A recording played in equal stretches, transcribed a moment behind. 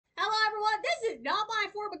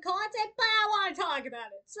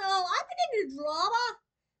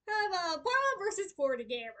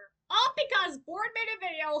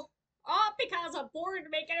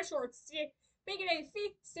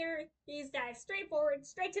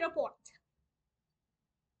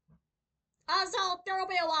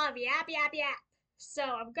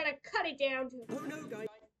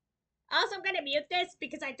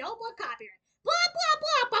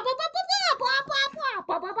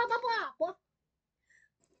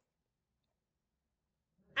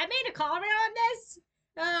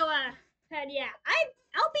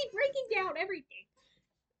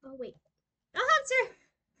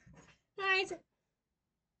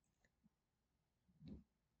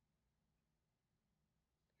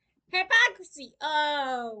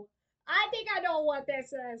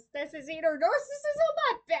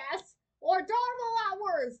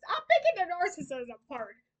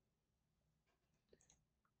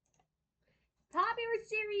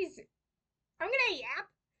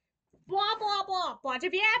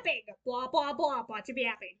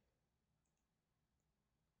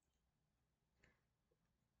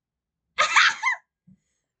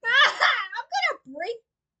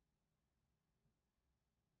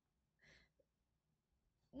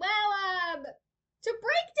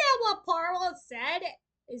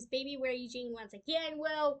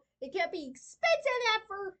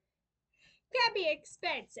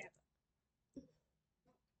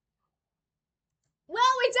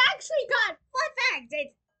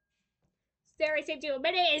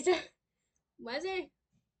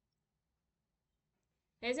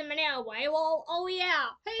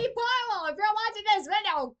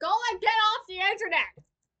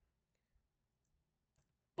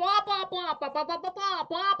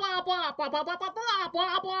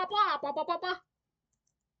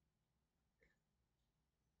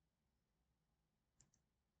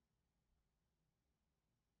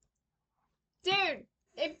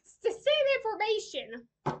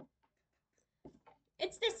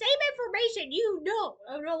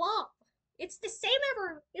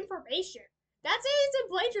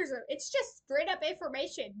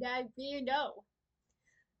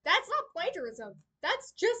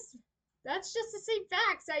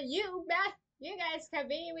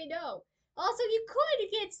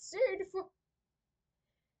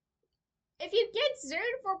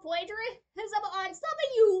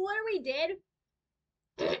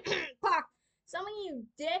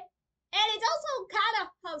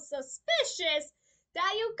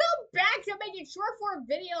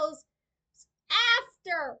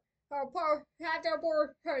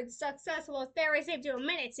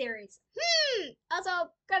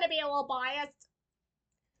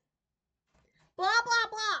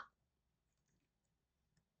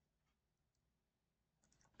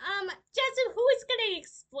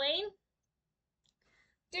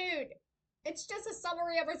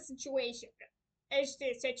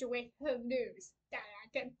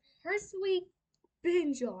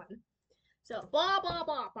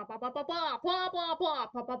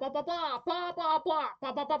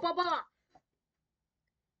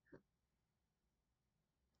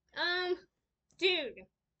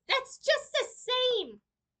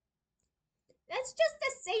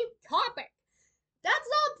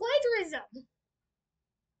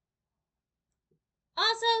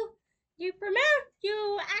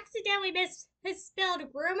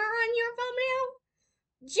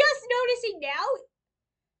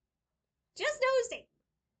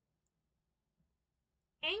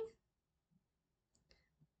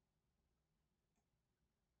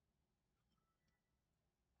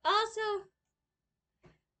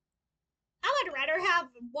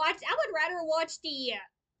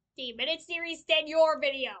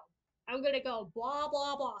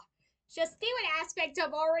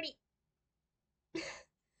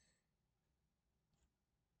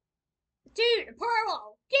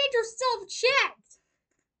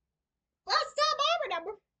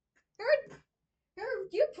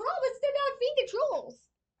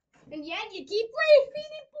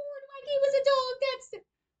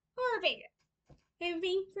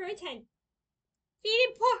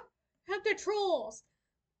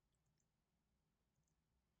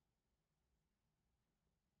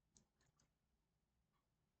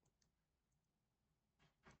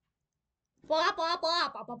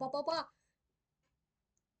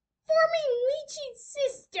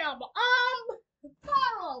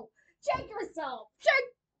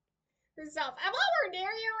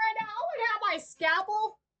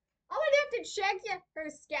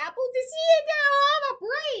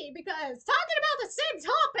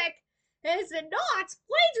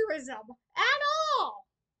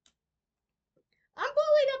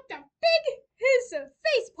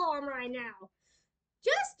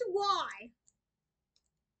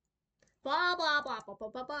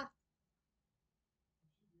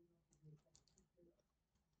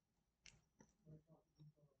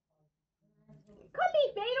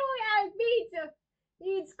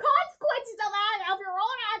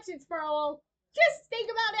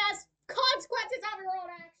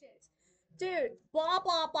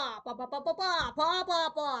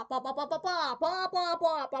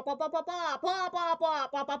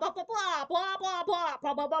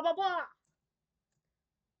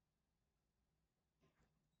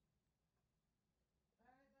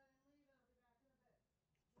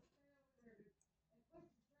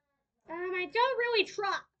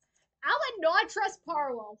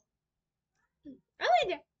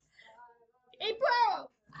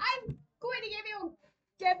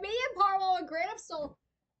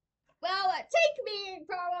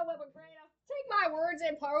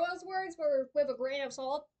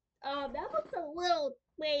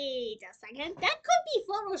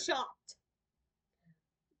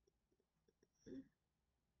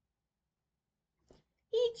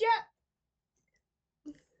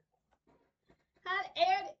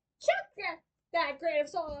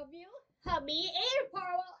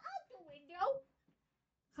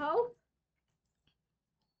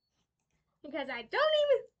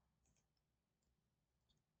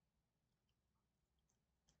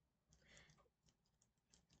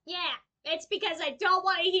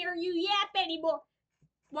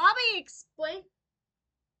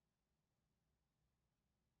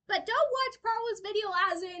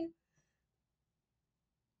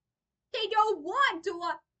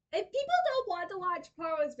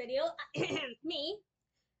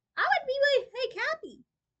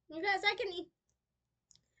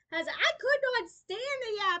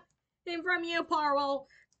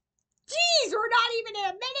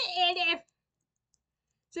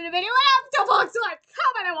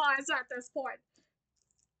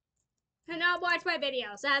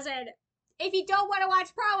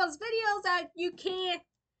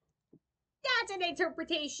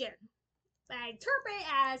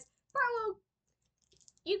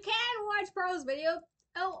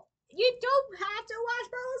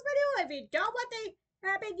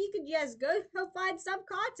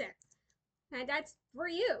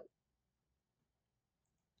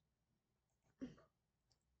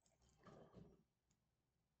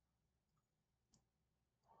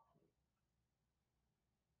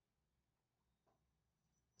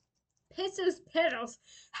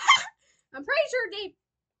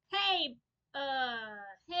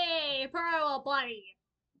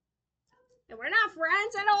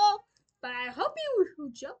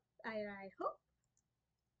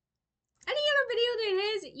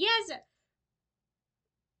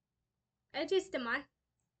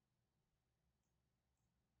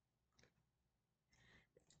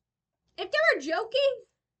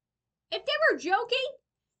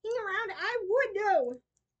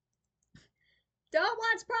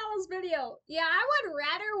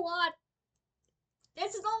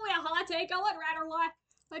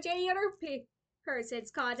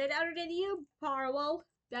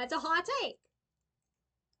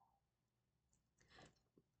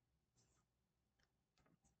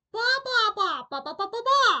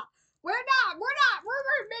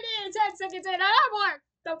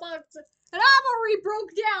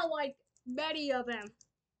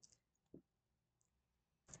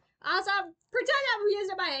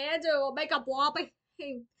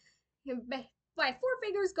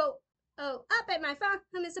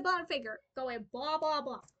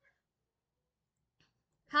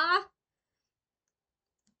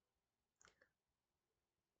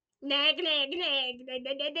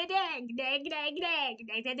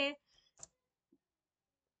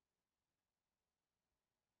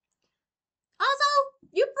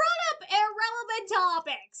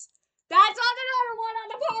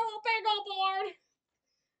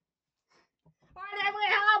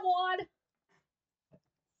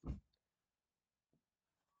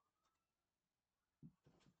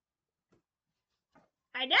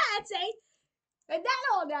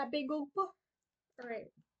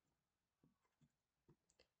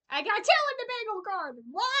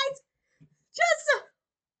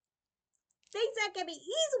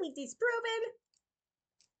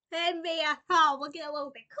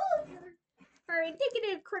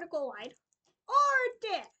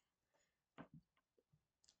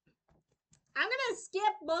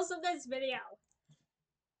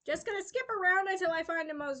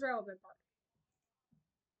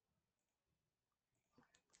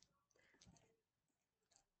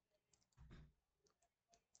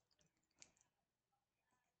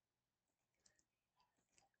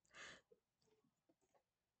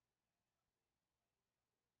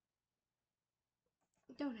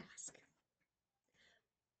Don't ask.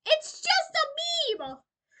 It's just a meme!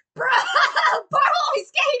 Bro! Barlow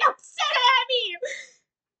is getting upset at me!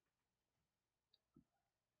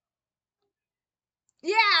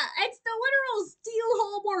 Yeah, it's the literal Steel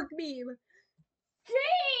Hallmark meme.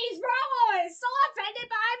 Jeez, Barlow is so offended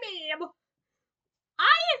by meme.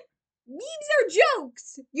 Memes are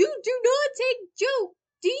jokes. You do not take jokes.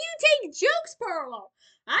 Do you take jokes, Barlow?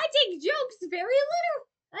 I take jokes very little.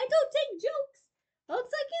 I don't take jokes. Looks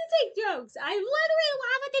like you take jokes. I literally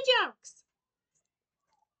laugh at the jokes.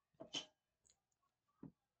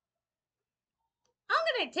 I'm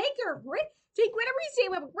gonna take whatever you say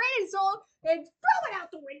with a grain of salt and throw it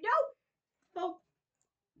out the window. Oh,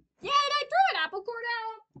 yeah, and I threw an apple cord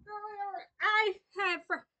out earlier. I have.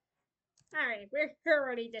 All right, we're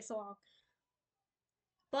already this long.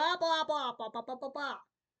 Blah blah blah blah blah blah blah blah.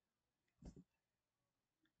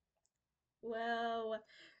 Well,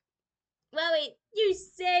 wait, you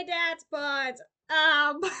say that, but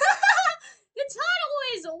the title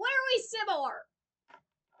is literally similar.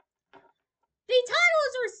 The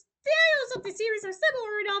titles of the series are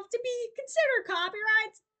similar enough to be considered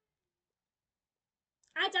copyrights.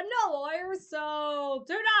 And I'm no lawyer, so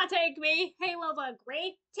do not take me take whatever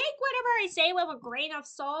I say with a grain of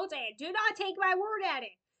salt, and do not take my word at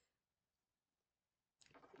it.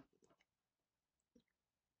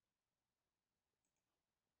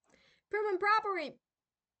 Proven properly.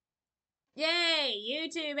 Yay,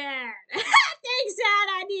 YouTube ad. Thanks, Dad,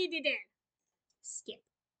 I needed it. Skip.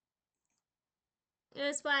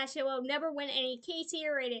 Newsflash, it will never win any KT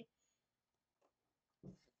rating.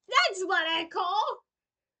 That's what I call.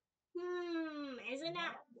 Isn't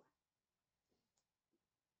that?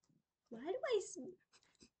 Why do I smell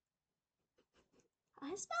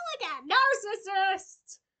like a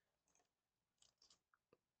narcissist?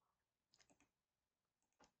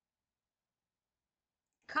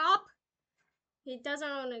 Cop? He doesn't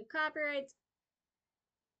own a copyright.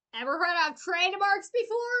 Ever heard of trademarks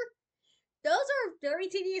before? Those are very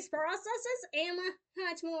tedious processes and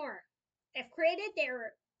much more. If created,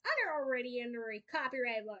 they're already under a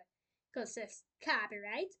copyright law. Because it's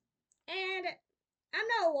copyright. And I'm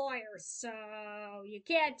no lawyer, so you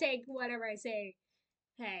can't take whatever I say.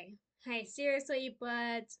 Hey, seriously,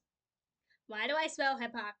 but why do I smell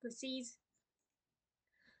hypocrisies?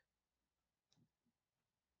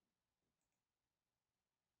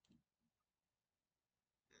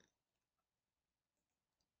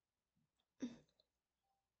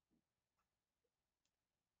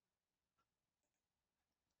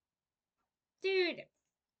 Dude,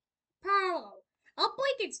 Paolo, I'm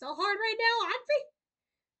blinking so hard right now, I think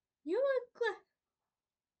you look.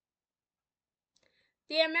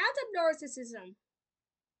 The amount of narcissism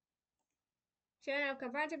shouldn't have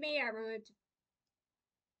confronted me. I removed.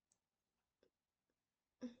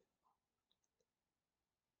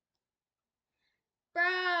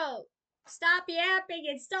 Bro, stop yapping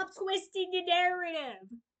and stop twisting the narrative.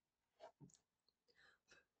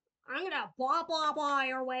 I'm gonna blah blah blah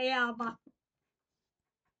your way up.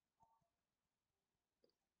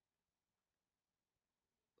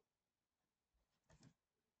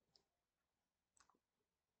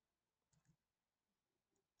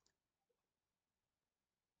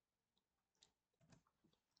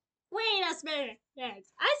 Wait a minute. I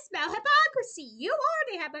smell hypocrisy. You are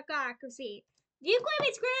the hypocrisy. You claim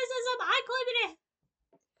it's criticism, I claim it.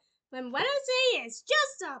 When what I say is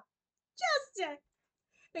just a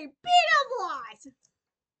bit of lies.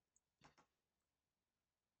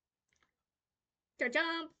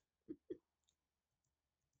 Jump.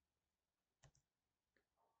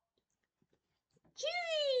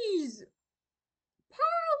 Jeez.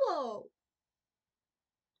 Paolo.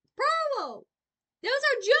 Those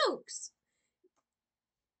are jokes.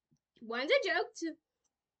 One's a joke.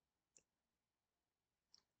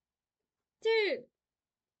 Dude.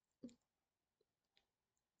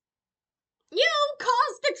 You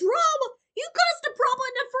caused the drama. You caused the problem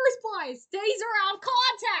in the first place. These are out of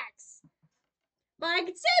context. But I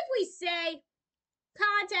can safely say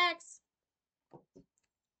context.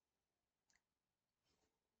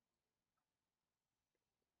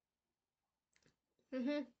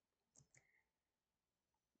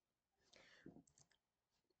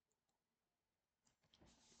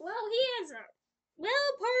 Well, he is. Well,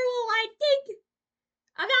 Paolo, I think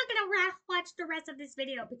I'm not gonna watch the rest of this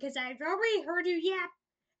video because I've already heard you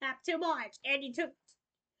yap too much, and you took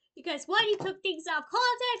things out of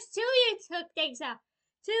context. 2, you took things out.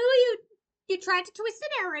 2, you tried to twist the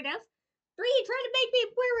narrative. 3, you tried to make me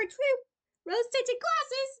wear a true rose-tinted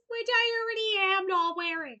glasses, which I already am not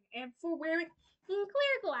wearing, and for wearing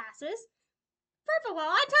clear glasses. Perfect.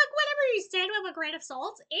 Well, I took whatever you said with a grain of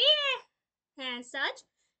salt and such.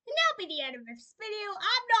 And that'll be the end of this video.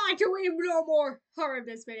 I'm not doing no more of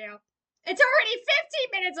this video. It's already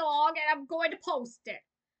 15 minutes long and I'm going to post it.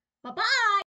 Bye-bye.